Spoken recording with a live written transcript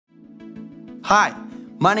Hi,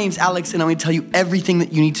 my name's Alex and I'm going to tell you everything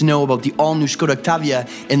that you need to know about the all-new Škoda Octavia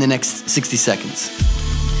in the next 60 seconds.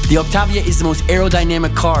 The Octavia is the most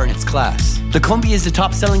aerodynamic car in its class. The Combi is the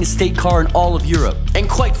top-selling estate car in all of Europe, and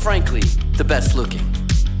quite frankly, the best looking.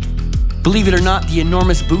 Believe it or not, the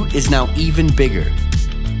enormous boot is now even bigger.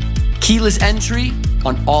 Keyless entry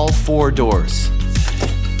on all 4 doors.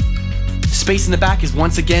 Space in the back is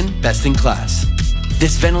once again best in class.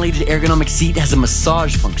 This ventilated ergonomic seat has a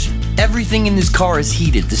massage function. Everything in this car is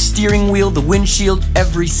heated. The steering wheel, the windshield,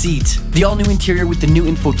 every seat. The all-new interior with the new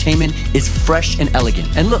infotainment is fresh and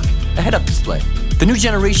elegant. And look, a head-up display. The new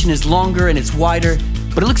generation is longer and it's wider,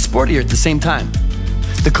 but it looks sportier at the same time.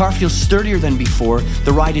 The car feels sturdier than before,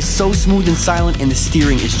 the ride is so smooth and silent, and the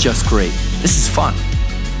steering is just great. This is fun.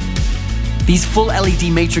 These full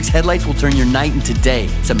LED matrix headlights will turn your night into day.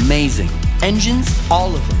 It's amazing. Engines,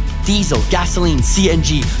 all of them. Diesel, gasoline,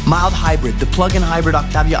 CNG, mild hybrid, the plug-in hybrid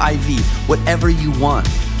Octavia IV, whatever you want.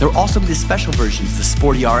 There will also be the special versions, the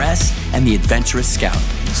Sporty RS and the Adventurous Scout.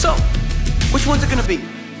 So, which one's it gonna be?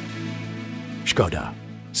 Škoda.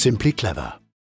 Simply clever.